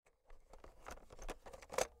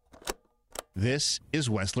This is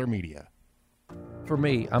Wessler Media. For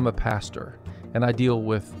me, I'm a pastor, and I deal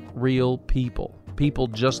with real people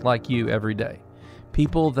just like you every day.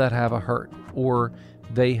 People that have a hurt, or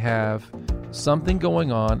they have something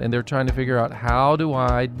going on, and they're trying to figure out, how do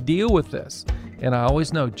I deal with this? And I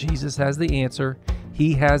always know Jesus has the answer.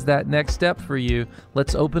 He has that next step for you.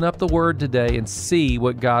 Let's open up the Word today and see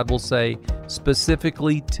what God will say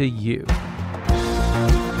specifically to you.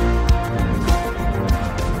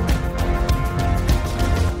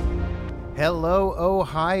 Hello,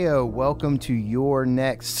 Ohio. Welcome to Your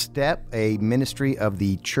Next Step, a ministry of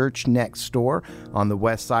the Church Next Door on the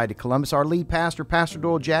west side of Columbus. Our lead pastor, Pastor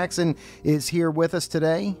Doyle Jackson, is here with us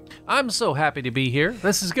today. I'm so happy to be here.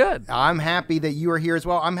 This is good. I'm happy that you are here as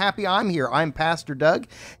well. I'm happy I'm here. I'm Pastor Doug,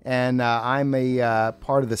 and I'm a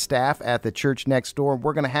part of the staff at the Church Next Door.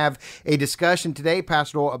 We're going to have a discussion today,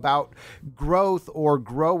 Pastor Doyle, about growth or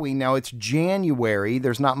growing. Now, it's January.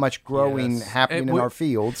 There's not much growing happening in our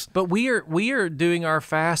fields. But we are doing our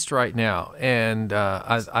fast right now, and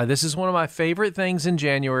this is one of my favorite things in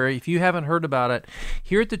January. If you haven't heard about it,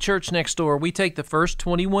 here at the Church Next Door, we take the first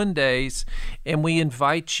 21 days, and we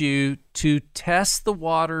invite you to test the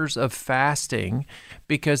waters of fasting,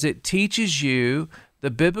 because it teaches you the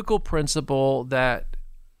biblical principle that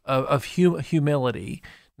of humility.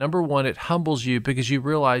 Number one, it humbles you because you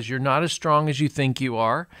realize you're not as strong as you think you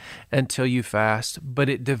are until you fast, but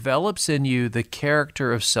it develops in you the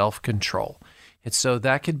character of self-control. And so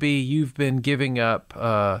that could be you've been giving up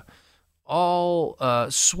all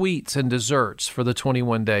sweets and desserts for the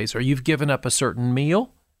 21 days, or you've given up a certain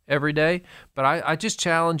meal every day. But I just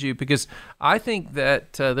challenge you, because I think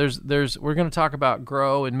that we're going to talk about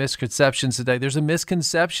grow and misconceptions today. There's a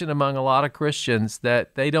misconception among a lot of Christians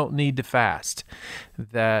that they don't need to fast,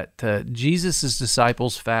 that Jesus'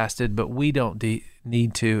 disciples fasted, but we don't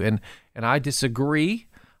need to. And I disagree.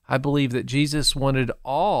 I believe that Jesus wanted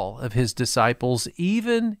all of his disciples,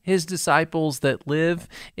 even his disciples that live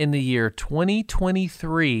in the year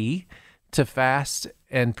 2023, to fast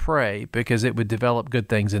and pray, because it would develop good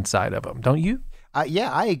things inside of them. Don't you?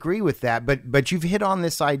 Yeah, I agree with that, but you've hit on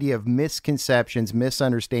this idea of misconceptions,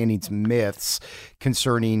 misunderstandings, myths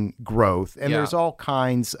concerning growth, and there's all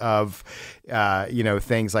kinds of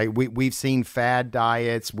things like we've seen fad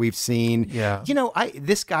diets, we've seen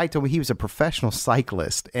this guy told me he was a professional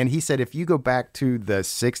cyclist, and he said if you go back to the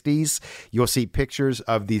 60s, you'll see pictures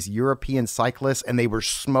of these European cyclists, and they were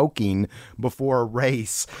smoking before a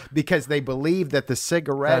race because they believed that the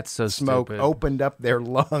cigarette smoke opened up their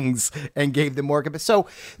lungs and gave them more. So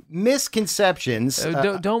misconceptions.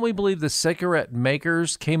 Don't we believe the cigarette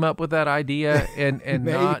makers came up with that idea and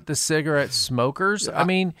not the cigarette smokers? I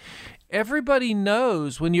mean, everybody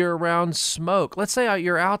knows when you're around smoke. Let's say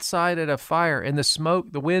you're outside at a fire and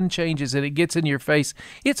the wind changes and it gets in your face.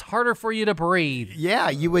 It's harder for you to breathe. Yeah,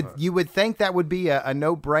 you would think that would be a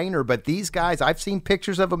no-brainer, but these guys, I've seen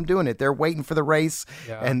pictures of them doing it. They're waiting for the race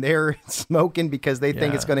and they're smoking because they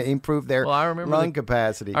think it's going to improve their lung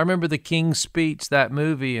capacity. I remember the King's Speech, that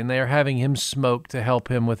movie, and they're having him smoke to help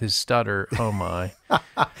him with his stutter. Oh my.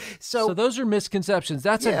 So those are misconceptions.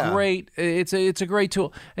 That's it's a great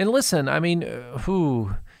tool. And listen, I mean,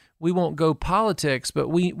 we won't go politics, but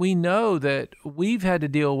we know that we've had to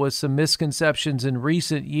deal with some misconceptions in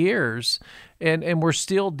recent years, and we're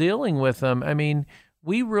still dealing with them. I mean,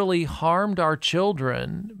 we really harmed our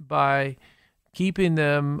children by keeping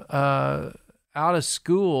them out of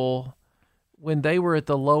school when they were at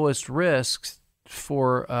the lowest risk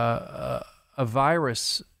for a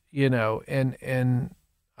virus, and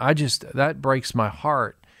I just, that breaks my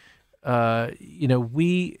heart.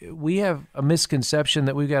 We have a misconception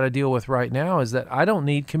that we've got to deal with right now, is that I don't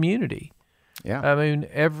need community. Yeah. I mean,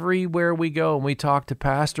 everywhere we go and we talk to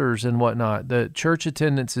pastors and whatnot, the church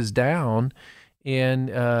attendance is down, and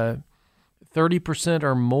 30%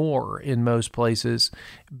 or more in most places,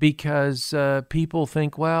 because people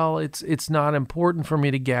think, well, it's not important for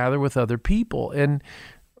me to gather with other people. And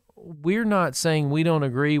we're not saying we don't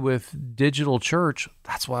agree with digital church.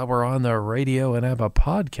 That's why we're on the radio and have a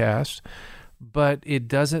podcast. But it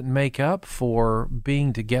doesn't make up for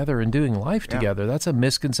being together and doing life together. That's a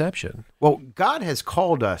misconception. Well, God has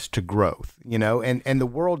called us to growth, and the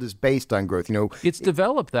world is based on growth. It's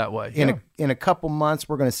developed that way. In a couple months,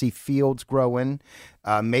 we're going to see fields growing.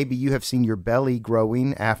 Maybe you have seen your belly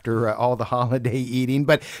growing after all the holiday eating.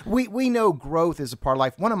 But we know growth is a part of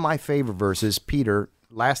life. One of my favorite verses, Peter,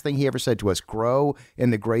 last thing he ever said to us, grow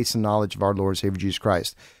in the grace and knowledge of our Lord and Savior Jesus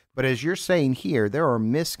Christ. But as you're saying here, there are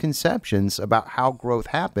misconceptions about how growth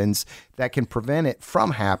happens that can prevent it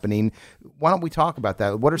from happening. Why don't we talk about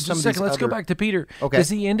that? What are some of these Let's go back to Peter. Okay. Does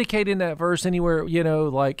he indicate in that verse anywhere,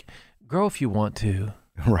 like grow if you want to.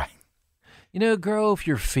 Right. Grow if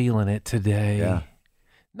you're feeling it today. Yeah.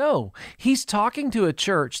 No, he's talking to a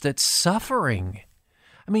church that's suffering.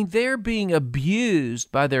 I mean, they're being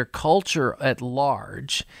abused by their culture at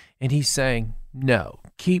large, and he's saying, no,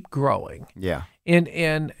 keep growing. Yeah. And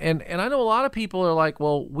I know a lot of people are like,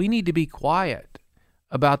 well, we need to be quiet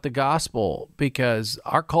about the gospel because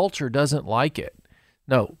our culture doesn't like it.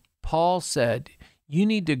 No, Paul said, you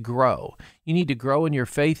need to grow. You need to grow in your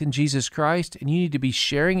faith in Jesus Christ, and you need to be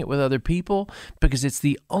sharing it with other people because it's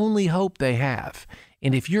the only hope they have.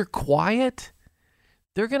 And if you're quiet,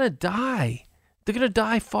 they're going to die. They're going to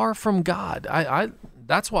die far from God.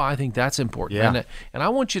 That's why I think that's important. Yeah. And I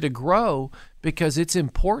want you to grow because it's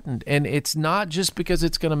important. And it's not just because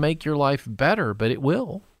it's going to make your life better, but it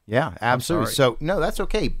will. Yeah, absolutely. So, no, that's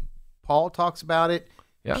okay. Paul talks about it.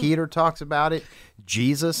 Yeah. Peter talks about it.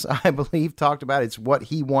 Jesus, I believe, talked about it. It's what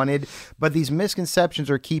he wanted. But these misconceptions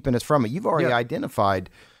are keeping us from it. You've already identified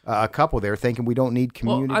a couple there, thinking we don't need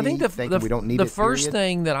community. Well, I think we don't need the first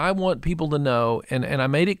thing that I want people to know, and I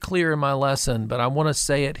made it clear in my lesson, but I want to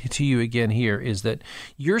say it to you again here, is that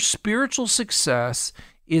your spiritual success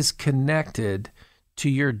is connected to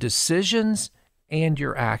your decisions and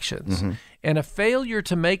your actions. Mm-hmm. And a failure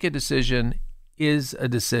to make a decision is a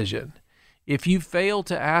decision. If you fail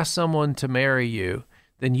to ask someone to marry you,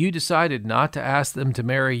 then you decided not to ask them to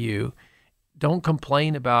marry you. Don't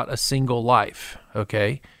complain about a single life,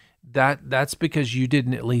 okay? That's because you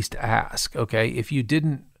didn't at least ask, okay? If you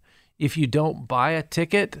don't buy a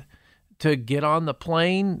ticket to get on the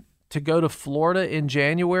plane to go to Florida in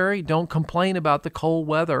January, don't complain about the cold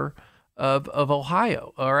weather of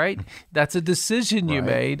Ohio, all right? That's a decision you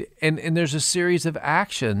made, and there's a series of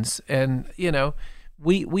actions, and,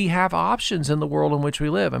 we have options in the world in which we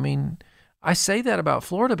live. I mean, I say that about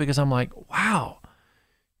Florida because I'm like, wow,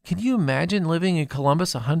 can you imagine living in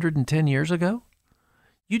Columbus 110 years ago?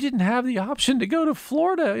 You didn't have the option to go to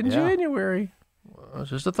Florida in January. Well, it's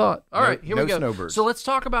just a thought. All right, here we go. Snowbirds. So let's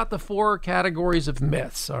talk about the 4 categories of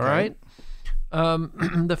myths, all right?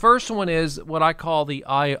 The first one is what I call the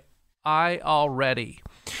I already.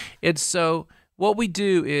 It's so what we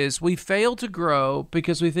do is we fail to grow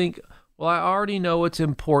because we think, well, I already know what's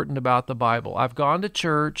important about the Bible. I've gone to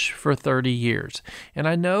church for 30 years, and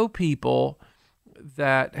I know people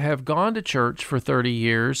that have gone to church for 30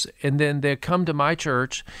 years, and then they come to my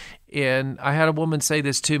church, and I had a woman say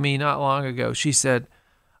this to me not long ago. She said,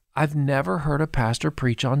 I've never heard a pastor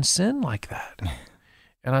preach on sin like that.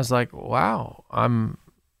 And I was like, wow, I'm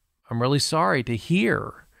really sorry to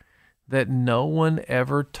hear that no one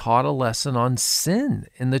ever taught a lesson on sin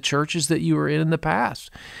in the churches that you were in the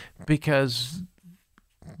past, because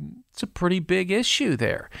it's a pretty big issue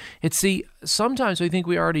there. Sometimes we think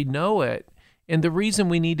we already know it, and the reason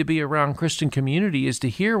we need to be around Christian community is to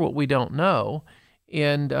hear what we don't know,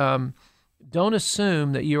 and don't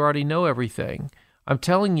assume that you already know everything. I'm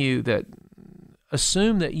telling you that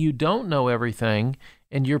assume that you don't know everything,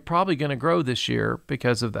 and you're probably going to grow this year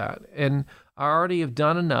because of that. And I already have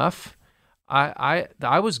done enough.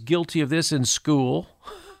 I was guilty of this in school.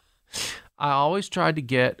 I always tried to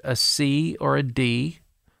get a C or a D.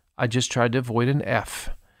 I just tried to avoid an F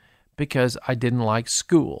because I didn't like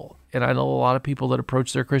school. And I know a lot of people that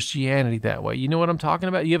approach their Christianity that way. You know what I'm talking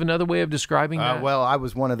about? You have another way of describing that? Well, I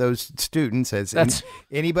was one of those students.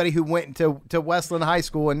 Anybody who went to Westland High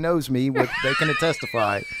School and knows me, they can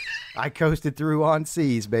testify. I coasted through on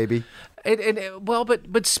C's, baby.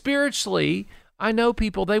 But spiritually, I know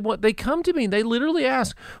people, they come to me and they literally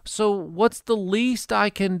ask, so what's the least I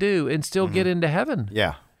can do and still get into heaven?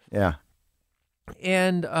 Yeah.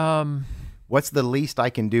 And what's the least I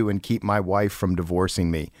can do and keep my wife from divorcing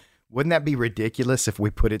me? Wouldn't that be ridiculous if we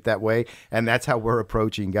put it that way? And that's how we're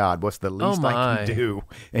approaching God. What's the least I can do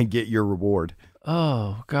and get your reward?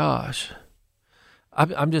 Oh gosh.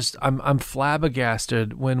 I'm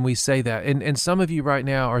flabbergasted when we say that. And some of you right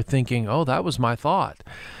now are thinking, oh, that was my thought.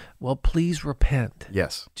 Well, please repent.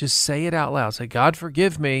 Yes. Just say it out loud. Say, God,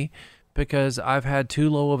 forgive me because I've had too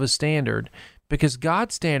low of a standard. Because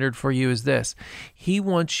God's standard for you is this. He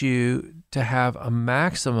wants you to have a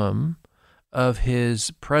maximum of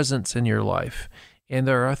his presence in your life. And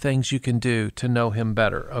there are things you can do to know him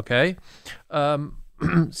better, okay?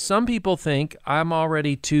 Some people think I'm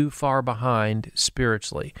already too far behind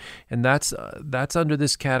spiritually, and that's under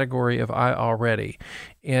this category of I already.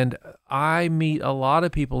 And I meet a lot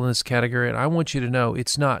of people in this category, and I want you to know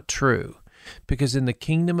it's not true, because in the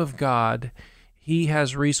kingdom of God, he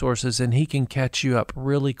has resources and he can catch you up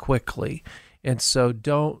really quickly. And so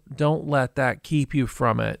don't let that keep you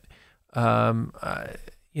from it.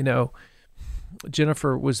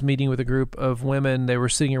 Jennifer was meeting with a group of women. They were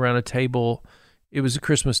sitting around a table. It was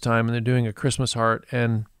Christmas time, and they're doing a Christmas heart.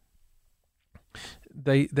 And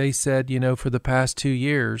they said, for the past 2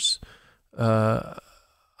 years, I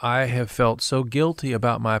have felt so guilty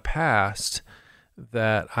about my past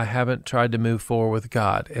that I haven't tried to move forward with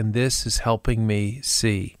God. And this is helping me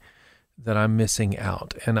see that I'm missing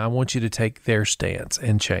out. And I want you to take their stance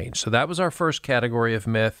and change. So that was our first category of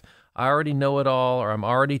myth. I already know it all, or I'm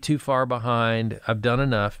already too far behind. I've done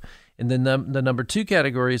enough. And then the number 2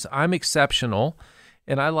 category is I'm exceptional.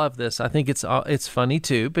 And I love this. I think it's funny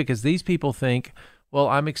too, because these people think, well,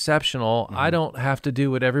 I'm exceptional. Mm-hmm. I don't have to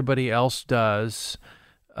do what everybody else does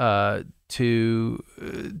to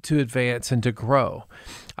advance and to grow.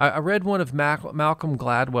 I read one of Malcolm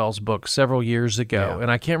Gladwell's books several years ago, and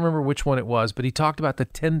I can't remember which one it was, but he talked about the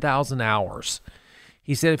 10,000 hours.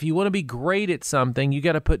 He said, if you want to be great at something, you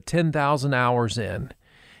got to put 10,000 hours in.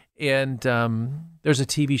 And there's a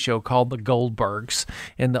TV show called The Goldbergs,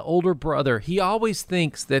 and the older brother, he always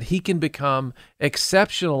thinks that he can become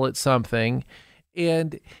exceptional at something,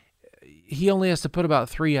 and he only has to put about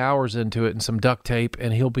 3 hours into it and some duct tape,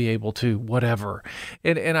 and he'll be able to whatever.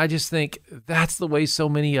 And I just think that's the way so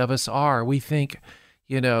many of us are. We think,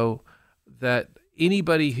 that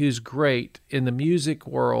anybody who's great in the music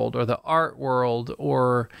world or the art world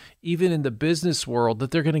or even in the business world,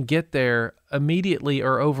 that they're going to get there immediately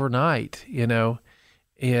or overnight,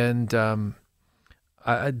 And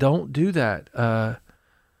I don't do that.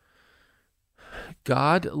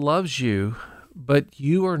 God loves you, but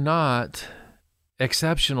you are not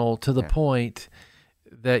exceptional to the point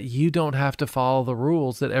that you don't have to follow the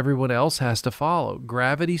rules that everyone else has to follow.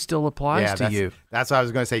 Gravity still applies to you. That's what I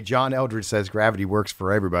was going to say. John Eldredge says gravity works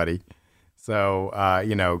for everybody. So,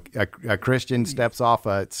 a Christian steps off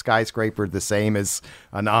a skyscraper the same as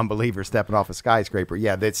a non-believer stepping off a skyscraper.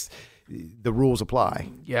 Yeah, the rules apply.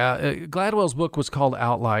 Yeah, Gladwell's book was called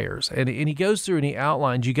Outliers, and he goes through and he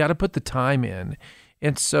outlines you got to put the time in.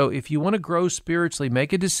 And so if you want to grow spiritually,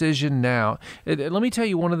 make a decision now. Let me tell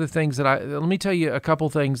you let me tell you a couple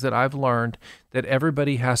things that I've learned that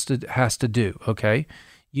everybody has to do, okay?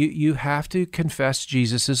 You have to confess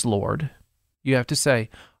Jesus as Lord. You have to say,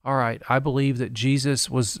 all right, I believe that Jesus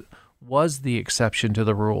was the exception to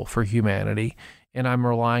the rule for humanity, and I'm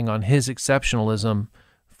relying on his exceptionalism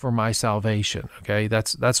for my salvation, okay?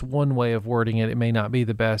 That's one way of wording it. It may not be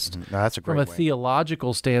the best. No, that's a great way. From a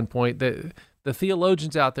theological standpoint, the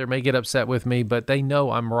theologians out there may get upset with me, but they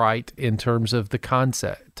know I'm right in terms of the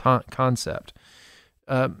concept.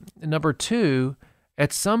 Number 2,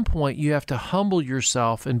 at some point you have to humble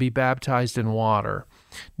yourself and be baptized in water.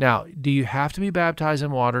 Now, do you have to be baptized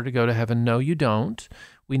in water to go to heaven? No, you don't.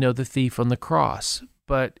 We know the thief on the cross.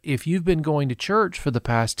 But if you've been going to church for the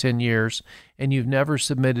past 10 years and you've never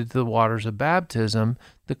submitted to the waters of baptism,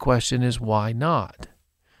 the question is, why not?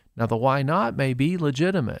 Now, the why not may be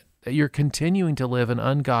legitimate, that you're continuing to live an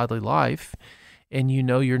ungodly life and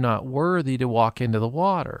you're not worthy to walk into the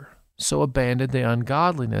water. So abandon the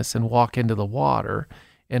ungodliness and walk into the water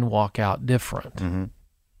and walk out different. Mm-hmm.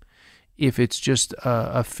 If it's just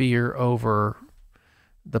a fear over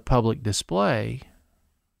the public display,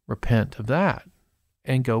 repent of that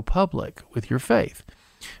and go public with your faith.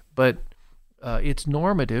 But it's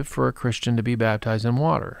normative for a Christian to be baptized in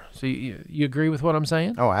water. So you agree with what I'm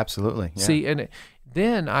saying? Oh, absolutely. Yeah. See, and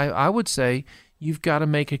then I would say you've got to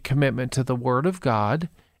make a commitment to the Word of God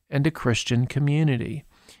and to Christian community.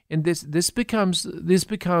 And this becomes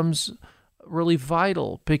really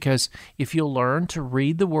vital, because if you'll learn to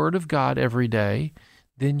read the Word of God every day,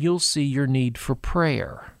 then you'll see your need for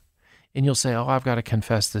prayer. And you'll say, I've got to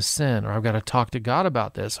confess this sin, or I've got to talk to God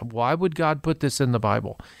about this. Why would God put this in the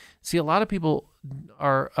Bible? See, a lot of people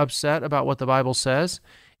are upset about what the Bible says,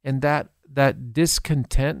 and that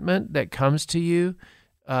discontentment that comes to you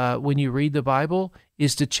when you read the Bible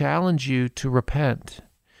is to challenge you to repent,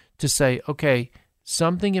 to say, okay,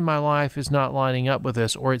 something in my life is not lining up with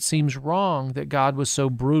this, or it seems wrong that God was so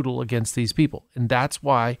brutal against these people. And that's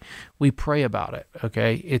why we pray about it,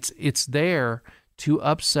 okay? It's there to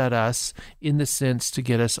upset us, in the sense to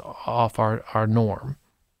get us off our norm.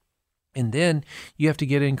 And then you have to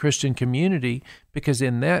get in Christian community, because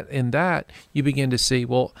in that you begin to see,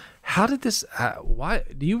 well, how did this, why,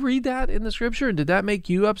 do you read that in the scripture? And did that make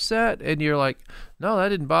you upset? And you're like, no, that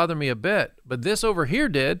didn't bother me a bit, but this over here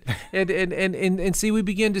did. And see, we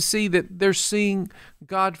begin to see that they're seeing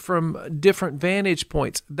God from different vantage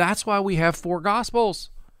points. That's why we have 4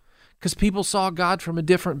 Gospels, because people saw God from a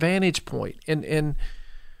different vantage point. And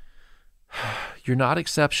you're not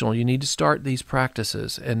exceptional. You need to start these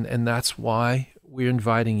practices, and that's why we're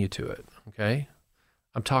inviting you to it, okay?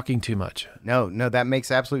 I'm talking too much. No, that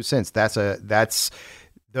makes absolute sense.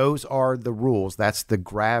 Those are the rules. That's the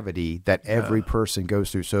gravity that every person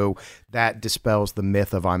goes through. So that dispels the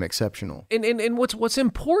myth of I'm exceptional. And what's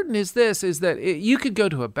important is that you could go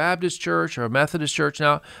to a Baptist church or a Methodist church.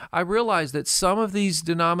 Now, I realize that some of these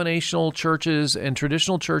denominational churches and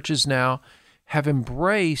traditional churches now have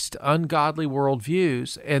embraced ungodly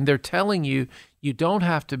worldviews, and they're telling you don't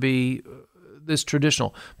have to be this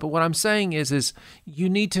traditional. But what I'm saying is you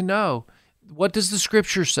need to know, what does the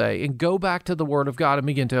Scripture say? And go back to the Word of God and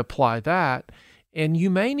begin to apply that. And you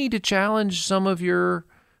may need to challenge some of your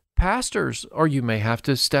pastors, or you may have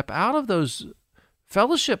to step out of those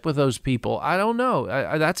fellowship with those people. I don't know.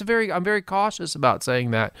 I'm very cautious about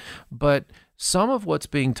saying that, but some of what's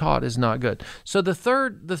being taught is not good. So the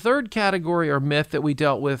third category or myth that we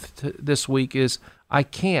dealt with this week is I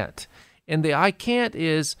can't. And the I can't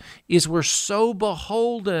is we're so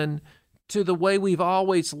beholden to the way we've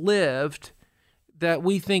always lived that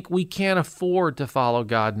we think we can't afford to follow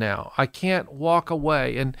God now. I can't walk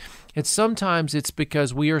away. And sometimes it's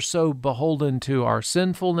because we are so beholden to our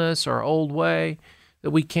sinfulness, our old way,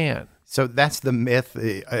 that we can't. So that's the myth.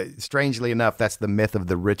 Strangely enough, that's the myth of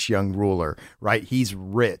the rich young ruler, right? He's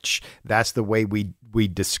rich. That's the way we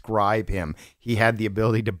describe him. He had the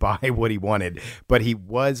ability to buy what he wanted, but he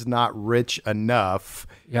was not rich enough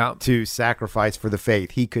to sacrifice for the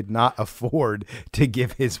faith. He could not afford to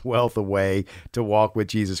give his wealth away to walk with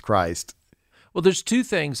Jesus Christ. Well, there's two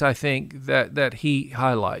things I think that he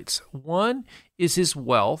highlights. One is his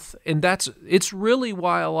wealth, and it's really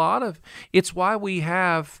why it's why we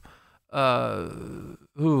have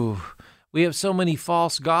we have so many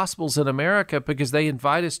false gospels in America, because they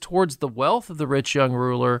invite us towards the wealth of the rich young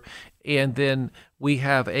ruler, and then we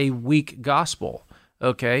have a weak gospel.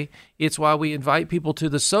 Okay, it's why we invite people to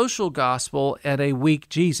the social gospel and a weak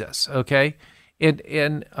Jesus. Okay,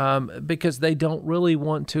 and because they don't really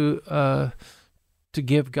want to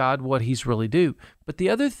give God what He's really due. But the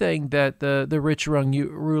other thing that the rich young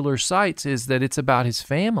ruler cites is that it's about his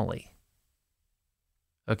family.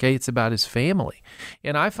 Okay, it's about his family.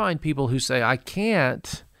 And I find people who say, I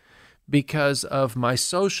can't because of my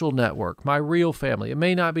social network, my real family. It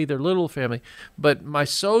may not be their little family, but my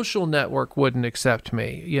social network wouldn't accept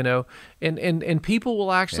me, And people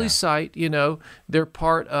will actually cite, they're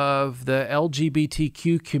part of the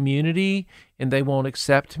LGBTQ community and they won't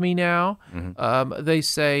accept me now. Mm-hmm. They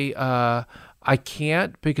say, I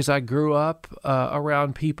can't because I grew up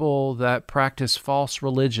around people that practice false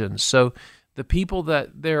religions. So the people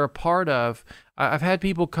that they're a part of, I've had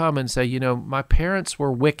people come and say, my parents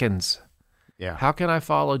were Wiccans. Yeah. How can I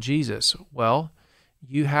follow Jesus? Well,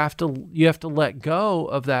 you have to let go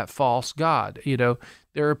of that false god.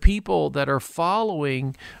 There are people that are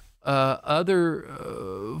following other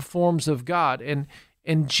forms of God, and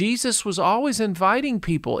Jesus was always inviting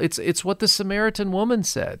people. It's what the Samaritan woman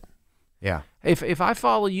said. Yeah. If I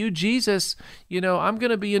follow you, Jesus, I'm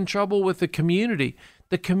going to be in trouble with the community.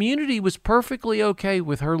 The community was perfectly okay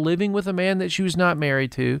with her living with a man that she was not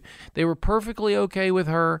married to. They were perfectly okay with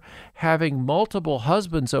her having multiple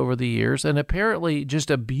husbands over the years and apparently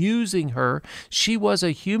just abusing her. She was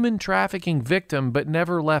a human trafficking victim, but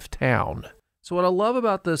never left town. So what I love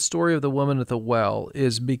about the story of the woman at the well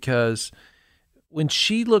is because when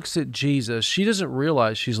she looks at Jesus, she doesn't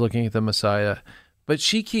realize she's looking at the Messiah, but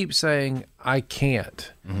she keeps saying, I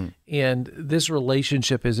can't. Mm-hmm. And this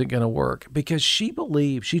relationship isn't going to work because she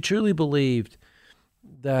truly believed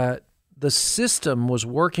that the system was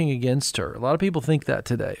working against her. A lot of people think that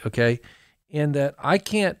today, okay? And that I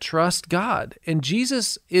can't trust God. And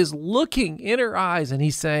Jesus is looking in her eyes and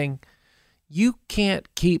he's saying, you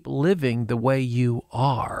can't keep living the way you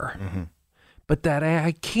are. Mm-hmm. But that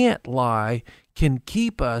I can't lie can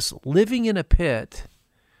keep us living in a pit,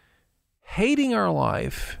 hating our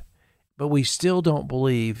life, but we still don't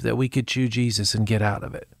believe that we could choose Jesus and get out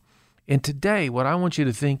of it. And today, what I want you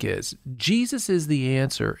to think is, Jesus is the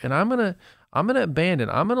answer, and I'm going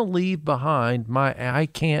to leave behind my I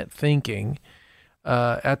can't thinking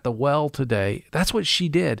at the well today. That's what she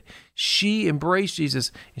did. She embraced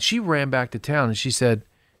Jesus, and she ran back to town, and she said,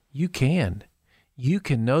 you can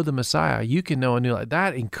know the Messiah. You can know a new life.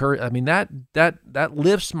 That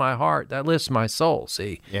lifts my heart. That lifts my soul.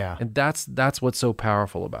 See? Yeah. And that's what's so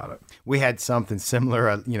powerful about it. We had something similar.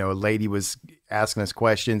 A lady was asking us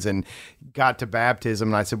questions and got to baptism.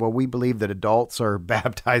 And I said, well, we believe that adults are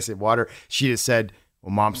baptized in water. She just said,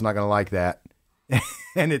 well, Mom's not going to like that.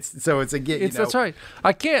 And that's right.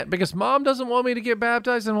 I can't because Mom doesn't want me to get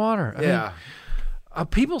baptized in water. I mean,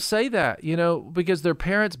 people say that, because their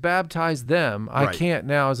parents baptized them. I can't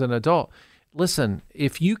now as an adult. Listen,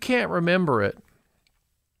 if you can't remember it,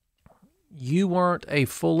 you weren't a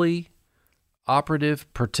fully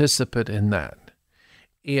operative participant in that.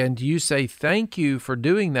 And you say, thank you for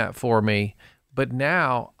doing that for me, but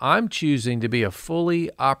now I'm choosing to be a fully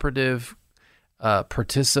operative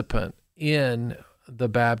participant in the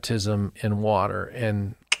baptism in water.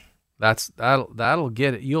 And that'll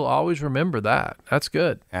get it. You'll always remember that. That's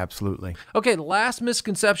good. Absolutely. Okay, the last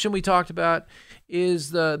misconception we talked about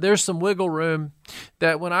is there's some wiggle room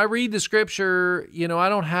that when I read the scripture, I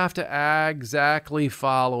don't have to exactly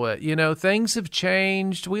follow it. Things have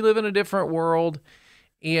changed. We live in a different world,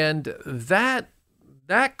 and that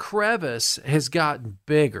crevice has gotten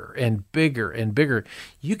bigger and bigger and bigger.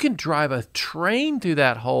 You can drive a train through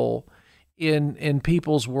that hole in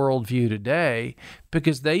people's worldview today,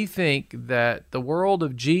 because they think that the world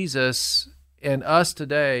of Jesus and us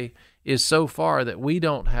today is so far that we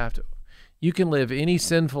don't have to. You can live any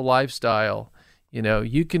sinful lifestyle.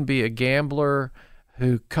 You can be a gambler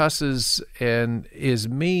who cusses and is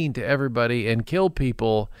mean to everybody and kill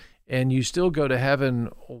people, and you still go to heaven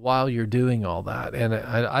while you're doing all that. And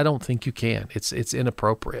I don't think you can. It's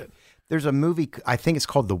inappropriate. There's a movie, I think it's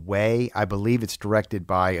called The Way. I believe it's directed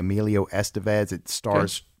by Emilio Estevez. It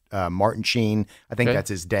stars Martin Sheen. I think that's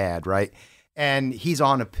his dad, right? And he's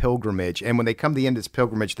on a pilgrimage. And when they come to the end of this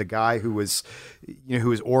pilgrimage, the guy who was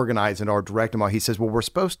organized and directing them all, he says, well, we're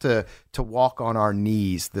supposed to walk on our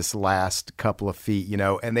knees this last couple of feet,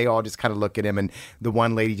 and they all just kind of look at him. And the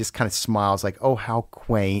one lady just kind of smiles like, oh, how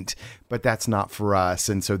quaint, but that's not for us.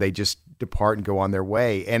 And so they just depart and go on their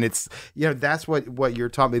way. And it's, that's what you're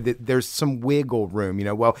talking about. There's some wiggle room,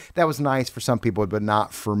 well, that was nice for some people, but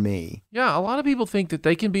not for me. Yeah. A lot of people think that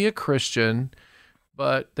they can be a Christian,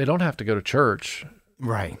 but they don't have to go to church.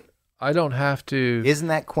 Right. I don't have to. Isn't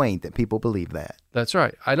that quaint that people believe that? That's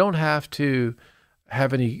right. I don't have to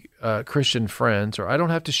have any Christian friends, or I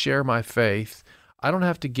don't have to share my faith. I don't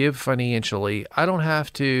have to give financially. I don't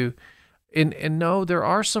have to. And no, there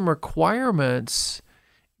are some requirements.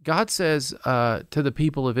 God says to the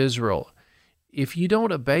people of Israel, if you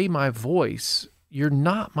don't obey my voice, you're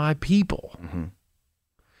not my people. Mm-hmm.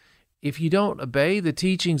 If you don't obey the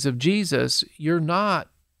teachings of Jesus, you're not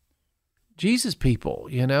Jesus people,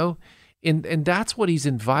 and that's what he's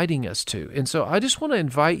inviting us to. And so I just want to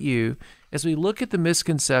invite you, as we look at the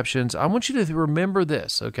misconceptions, I want you to remember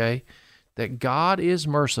this, okay, that God is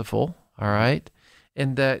merciful, all right,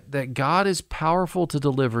 and that God is powerful to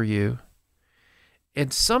deliver you.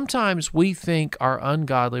 And sometimes we think our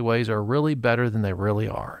ungodly ways are really better than they really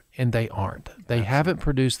are, and they aren't. They haven't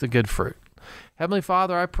produced the good fruit. Heavenly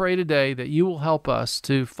Father, I pray today that you will help us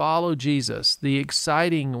to follow Jesus, the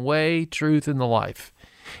exciting way, truth, and the life.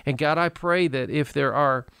 And God, I pray that if there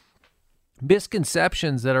are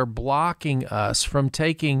misconceptions that are blocking us from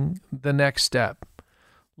taking the next step,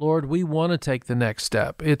 Lord, we want to take the next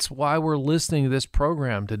step. It's why we're listening to this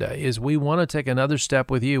program today, is we want to take another step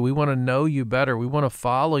with you. We want to know you better. We want to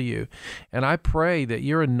follow you. And I pray that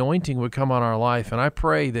your anointing would come on our life, and I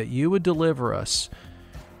pray that you would deliver us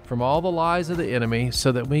from all the lies of the enemy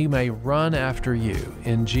so that we may run after you.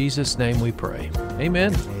 In Jesus' name we pray.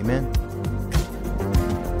 Amen. Amen.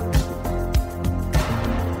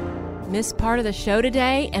 Missed part of the show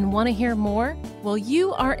today and want to hear more? Well,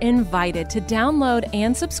 you are invited to download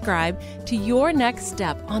and subscribe to Your Next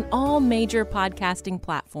Step on all major podcasting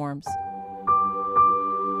platforms.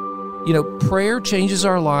 Prayer changes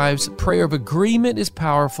our lives. Prayer of agreement is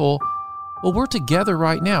powerful. Well, we're together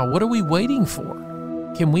right now. What are we waiting for?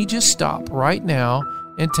 Can we just stop right now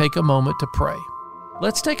and take a moment to pray?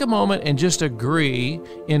 Let's take a moment and just agree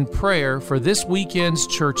in prayer for this weekend's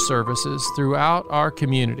church services throughout our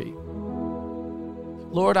community.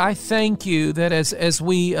 Lord, I thank you that as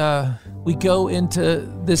we go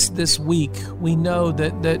into this week, we know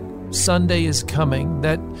that Sunday is coming,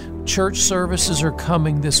 that church services are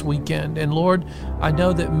coming this weekend. And Lord, I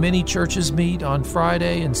know that many churches meet on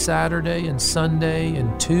Friday and Saturday and Sunday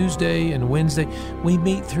and Tuesday and Wednesday. We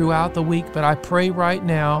meet throughout the week, but I pray right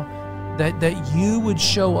now that you would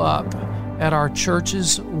show up at our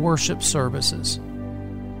church's worship services.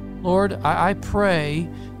 Lord, I pray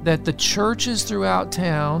that the churches throughout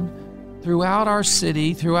town, throughout our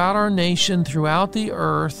city, throughout our nation, throughout the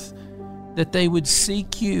earth, that they would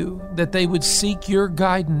seek you, that they would seek your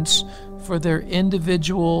guidance for their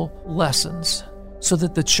individual lessons, so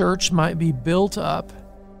that the church might be built up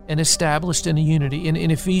and established in a unity.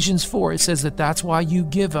 In Ephesians 4, it says that that's why you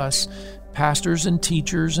give us pastors and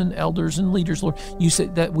teachers and elders and leaders, Lord. You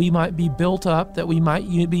said that we might be built up, that we might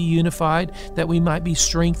be unified, that we might be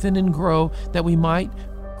strengthened and grow, that we might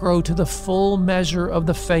grow to the full measure of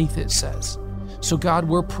the faith, it says. So God,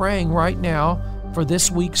 we're praying right now for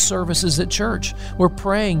this week's services at church. We're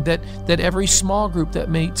praying that every small group that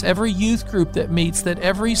meets, every youth group that meets, that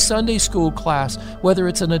every Sunday school class, whether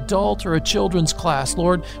it's an adult or a children's class,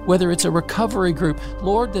 Lord, whether it's a recovery group,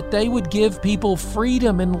 Lord, that they would give people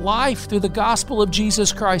freedom and life through the gospel of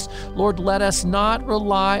Jesus Christ. Lord, let us not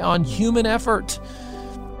rely on human effort.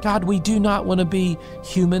 God, we do not want to be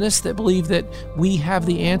humanists that believe that we have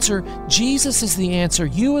the answer. Jesus is the answer.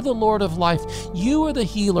 You are the Lord of life. You are the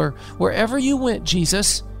healer. Wherever you went,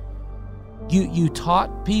 Jesus, you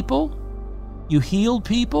taught people, you healed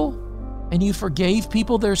people, and you forgave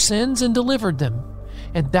people their sins and delivered them.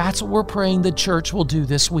 And that's what we're praying the church will do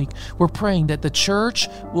this week. We're praying that the church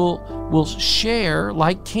will share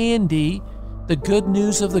like candy the good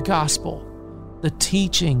news of the gospel. The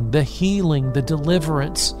teaching, the healing, the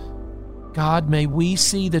deliverance. God, may we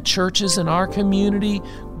see the churches in our community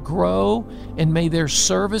grow, and may their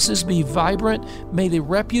services be vibrant. May the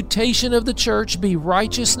reputation of the church be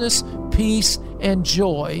righteousness, peace, and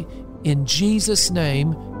joy. In Jesus'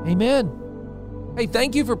 name, amen. Hey,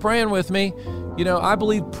 thank you for praying with me. You know, I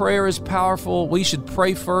believe prayer is powerful. We should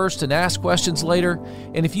pray first and ask questions later.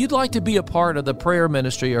 And if you'd like to be a part of the prayer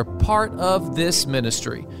ministry or part of this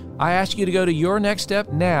ministry, I ask you to go to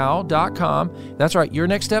yournextstepnow.com. That's right,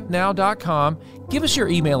 yournextstepnow.com. Give us your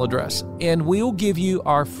email address, and we'll give you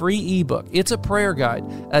our free ebook. It's a prayer guide,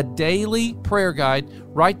 a daily prayer guide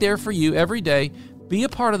right there for you every day. Be a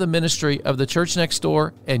part of the ministry of the Church Next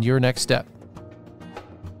Door and Your Next Step.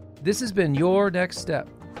 This has been Your Next Step,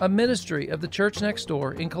 a ministry of the Church Next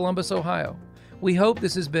Door in Columbus, Ohio. We hope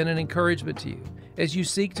this has been an encouragement to you as you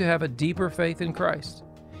seek to have a deeper faith in Christ.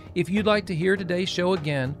 If you'd like to hear today's show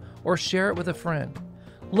again or share it with a friend,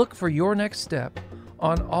 look for Your Next Step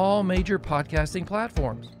on all major podcasting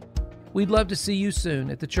platforms. We'd love to see you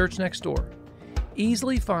soon at the Church Next Door.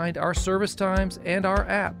 Easily find our service times and our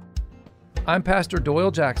app. I'm Pastor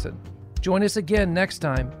Doyle Jackson. Join us again next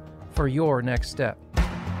time for Your Next Step.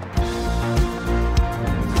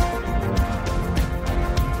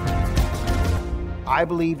 I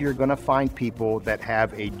believe you're going to find people that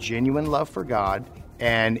have a genuine love for God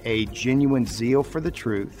and a genuine zeal for the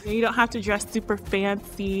truth. You don't have to dress super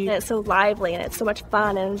fancy. It's so lively and it's so much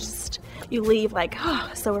fun, and just you leave like, oh,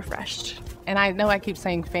 so refreshed. And I know I keep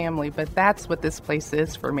saying family, but that's what this place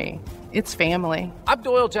is for me. It's family. I'm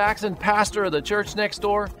Doyle Jackson, pastor of the Church Next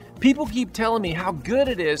Door. People keep telling me how good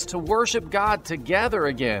it is to worship God together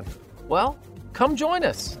again. Well, come join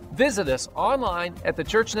us. Visit us online at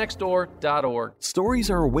thechurchnextdoor.org. Stories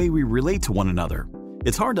are a way we relate to one another.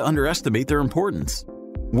 It's hard to underestimate their importance.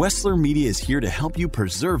 Wessler Media is here to help you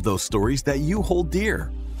preserve those stories that you hold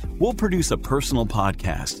dear. We'll produce a personal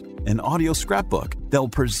podcast, an audio scrapbook that will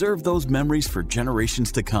preserve those memories for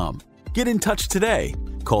generations to come. Get in touch today.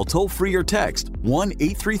 Call toll-free or text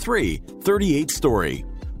 1-833-38-STORY,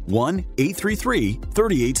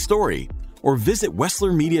 1-833-38-STORY, or visit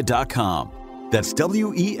WesslerMedia.com. That's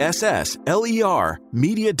WESSLER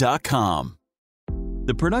Media.com.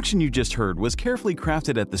 The production you just heard was carefully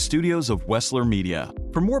crafted at the studios of Wessler Media.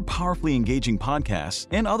 For more powerfully engaging podcasts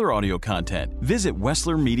and other audio content, visit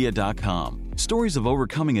WesslerMedia.com. Stories of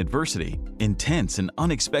overcoming adversity, intense and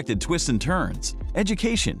unexpected twists and turns,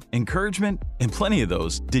 education, encouragement, and plenty of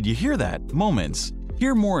those, did you hear that, moments.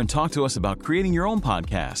 Hear more and talk to us about creating your own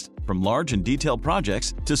podcast, from large and detailed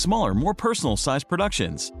projects to smaller, more personal-sized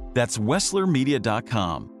productions. That's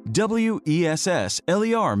WesslerMedia.com.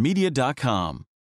 WESSLER Media.com.